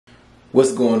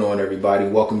What's going on, everybody?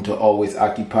 Welcome to Always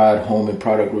Occupied Home and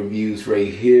Product Reviews. Right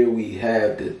here we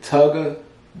have the XTUGA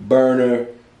burner.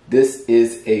 This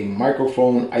is a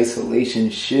microphone isolation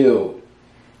shield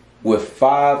with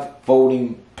 5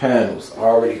 folding panels. I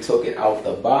already took it out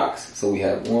the box, so we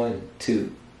have 1,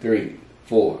 2, 3,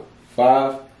 4,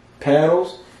 5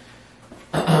 panels.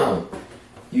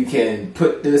 You can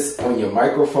put this on your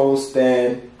microphone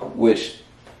stand, which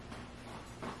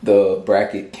the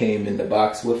bracket came in the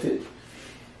box with it.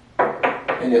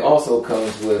 And it also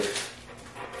comes with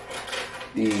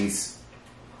these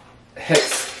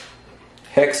hex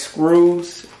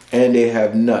screws, and they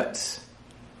have nuts.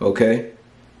 Okay?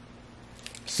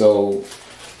 So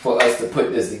for us to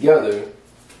put this together,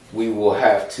 we will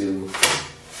have to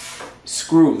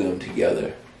screw them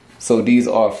together. So these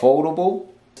are foldable,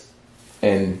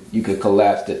 and you could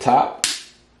collapse the top.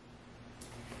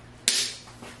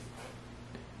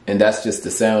 And that's just the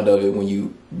sound of it when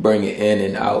you bring it in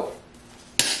and out.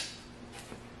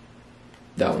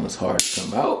 That one was hard to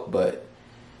come out, but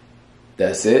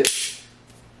that's it.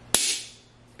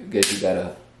 I guess you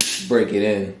gotta break it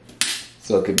in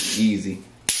so it could be easy.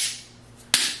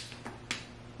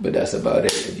 But that's about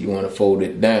it. If you want to fold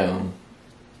it down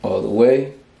all the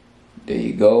way, there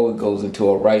you go. It goes into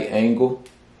a right angle.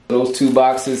 Those 2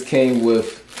 boxes came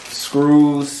with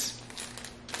screws,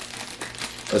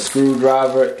 a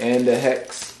screwdriver, and a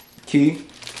hex key.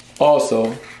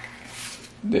 Also,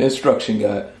 the instruction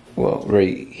guide. Well,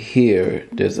 right here,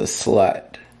 there's a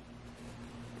slot.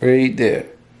 Right there.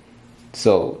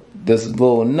 So, this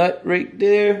little nut right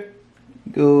there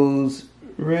goes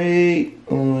right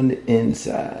on the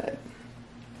inside.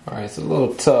 Alright, it's a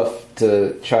little tough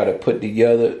to try to put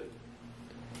together.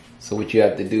 So what you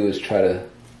have to do is try to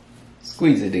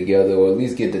squeeze it together, or at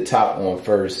least get the top on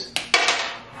first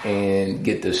and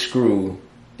get the screw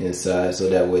inside so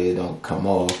that way it don't come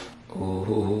off.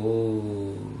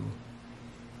 Oh,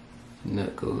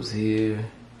 nut goes here.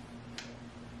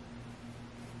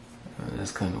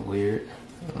 That's kind of weird.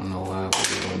 I don't know why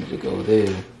we wanted to go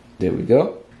there. There we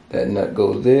go. That nut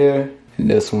goes there, and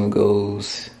this one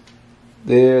goes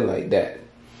there like that.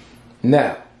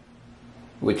 Now,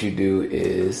 what you do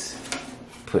is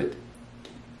put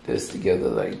this together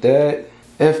like that.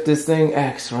 If this thing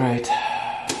acts right,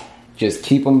 just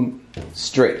keep them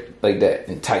straight like that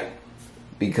and tight,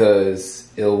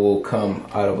 because it will come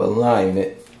out of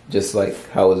alignment just like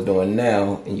how it's doing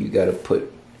now, and you got to put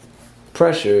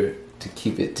pressure to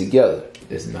keep it together.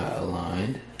 It's not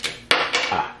aligned.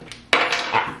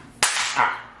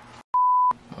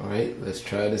 Alright, let's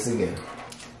try this again.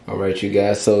 Alright, you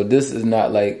guys, so this is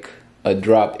not like a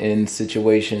drop-in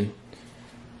situation.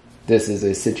 This is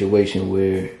a situation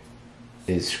where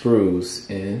it screws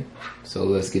in. So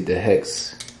let's get the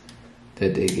hex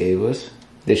that they gave us.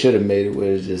 They should have made it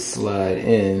where it just slide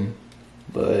in,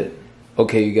 but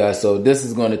okay, you guys, so this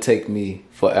is going to take me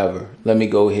forever. Let me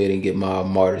go ahead and get my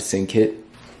Martin kit.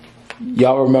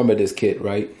 Y'all remember this kit,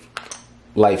 right?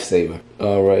 Lifesaver.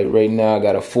 All right, right now I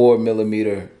got a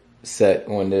 4mm set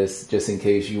on this, just in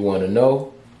case you want to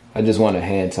know. I just want a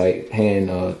hand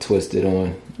twist it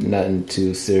on, nothing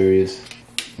too serious.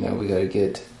 Now we got to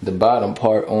get the bottom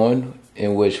part on,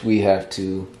 in which we have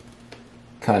to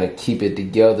kind of keep it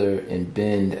together and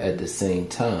bend at the same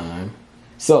time.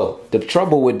 So the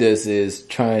trouble with this is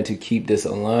trying to keep this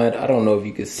aligned. I don't know if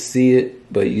you can see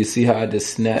it, but you see how I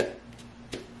just snap?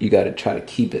 You got to try to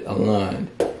keep it aligned.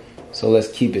 So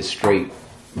let's keep it straight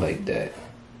like that.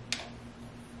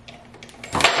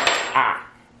 Ah!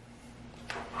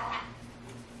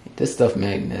 This stuff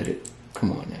magnetic.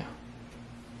 Come on now.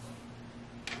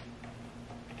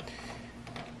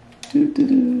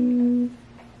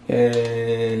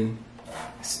 And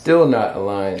still not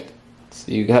aligned.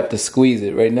 So you have to squeeze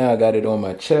it. Right now I got it on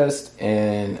my chest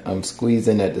and I'm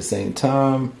squeezing at the same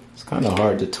time. It's kind of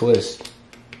hard to twist.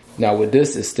 Now with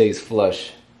this, it stays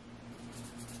flush.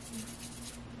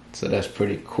 So that's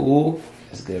pretty cool.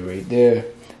 That's good right there.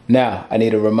 Now I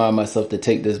need to remind myself to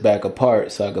take this back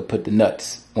apart so I could put the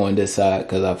nuts on this side,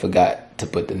 because I forgot to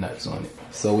put the nuts on it.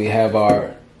 So we have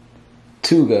our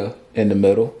XTUGA in the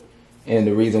middle. And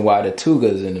the reason why the XTUGA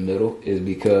is in the middle is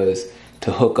because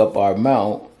to hook up our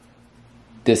mount,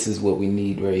 this is what we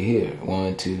need right here.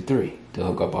 1, 2, 3 to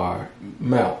hook up our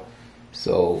mount.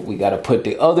 So we got to put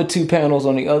the other 2 panels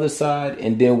on the other side,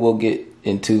 and then we'll get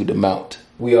into the mount.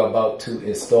 We are about to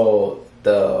install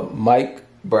the mic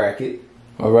bracket.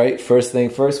 All right, first thing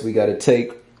first, we got to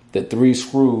take the 3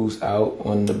 screws out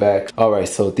on the back. All right,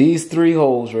 so these 3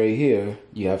 holes right here,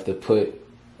 you have to put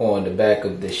on the back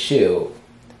of the shield.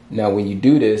 Now when you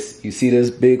do this, you see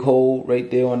this big hole right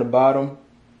there on the bottom?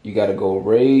 You gotta go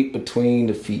right between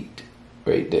the feet.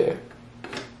 right there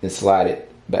and slide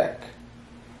it back.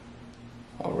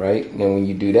 All right, then when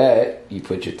you do that, you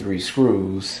put your 3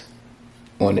 screws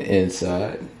on the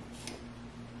inside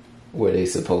where they're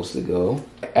supposed to go.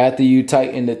 After you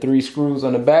tighten the 3 screws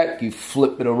on the back, you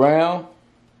flip it around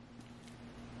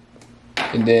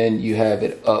and then you have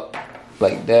it up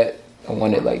like that. I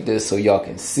want it like this so y'all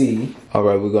can see. All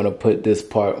right, we're gonna put this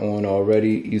part on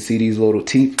already. You see these little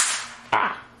teeth?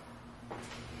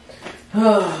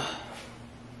 All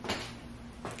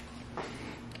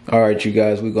right, you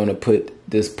guys, we're gonna put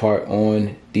this part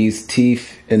on. These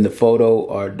teeth in the photo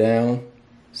are down,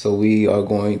 so we are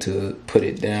going to put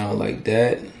it down like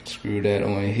that. Screw that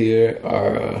on here.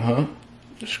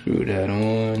 Screw that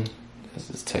on. That's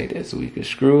as tight as we can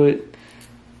screw it.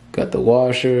 Got the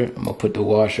washer. I'm gonna put the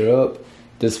washer up.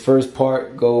 This first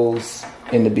part goes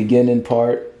in the beginning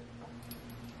part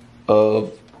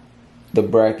of the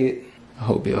bracket. I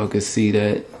hope y'all can see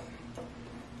that.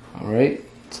 All right,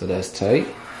 so that's tight.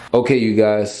 Okay, you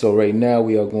guys, so right now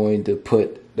we are going to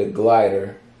put the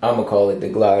glider. I'm gonna call it the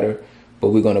glider, but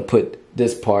we're gonna put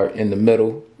this part in the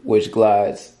middle, which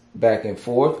glides back and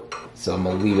forth. So I'm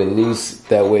gonna leave it loose.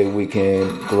 That way we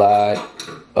can glide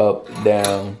up,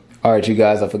 down. All right, you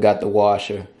guys, I forgot the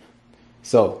washer.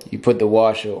 So you put the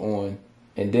washer on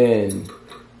and then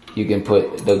you can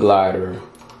put the glider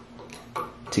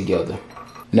together.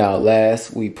 Now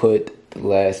last, we put the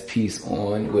last piece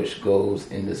on, which goes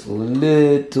in this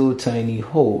little tiny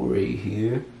hole right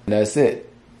here. And that's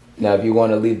it. Now if you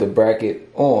want to leave the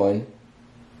bracket on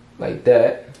like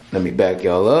that, let me back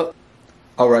y'all up.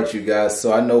 All right, you guys,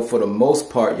 so I know for the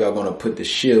most part y'all gonna put the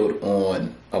shield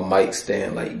on a mic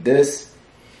stand like this.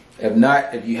 If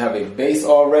not, if you have a base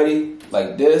already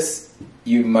like this,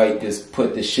 you might just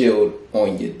put the shield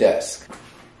on your desk.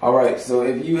 All right, so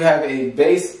if you have a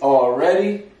base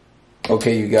already,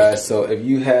 okay, you guys, so if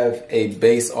you have a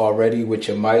base already with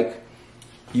your mic,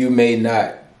 you may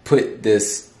not put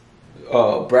this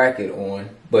bracket on,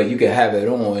 but you can have it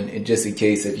on, and just in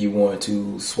case if you want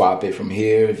to swap it from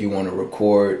here, if you want to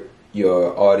record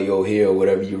your audio here or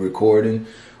whatever you're recording,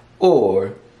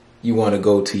 or you want to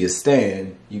go to your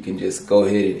stand, you can just go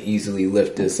ahead and easily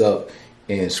lift this up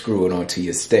and screw it onto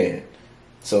your stand.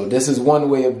 So this is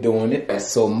one way of doing it.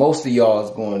 So most of y'all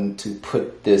is going to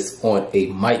put this on a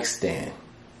mic stand,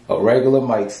 a regular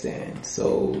mic stand.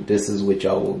 So this is what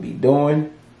y'all will be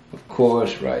doing. Of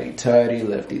course, righty tighty,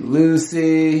 lefty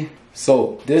loosey.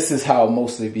 So this is how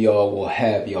most of y'all will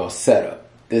have y'all setup.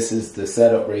 This is the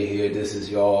setup right here. This is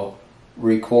y'all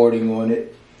recording on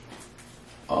it.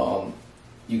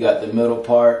 You got the middle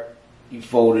part. You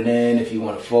fold it in if you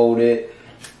want to fold it.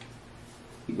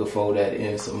 You can fold that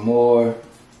in some more.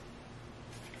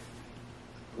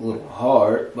 A little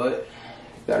hard, but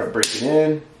you gotta break it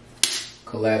in,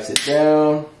 collapse it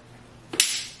down.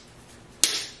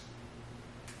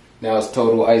 Now it's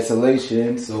total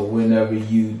isolation, so whenever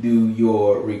you do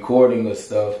your recording of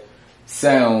stuff,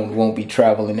 sound won't be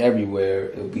traveling everywhere.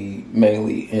 It'll be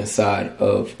mainly inside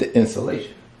of the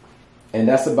insulation. And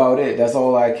that's about it. That's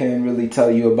all I can really tell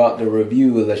you about the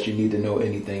review, unless you need to know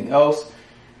anything else.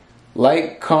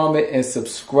 Like, comment, and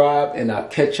subscribe, and I'll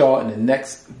catch y'all in the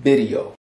next video.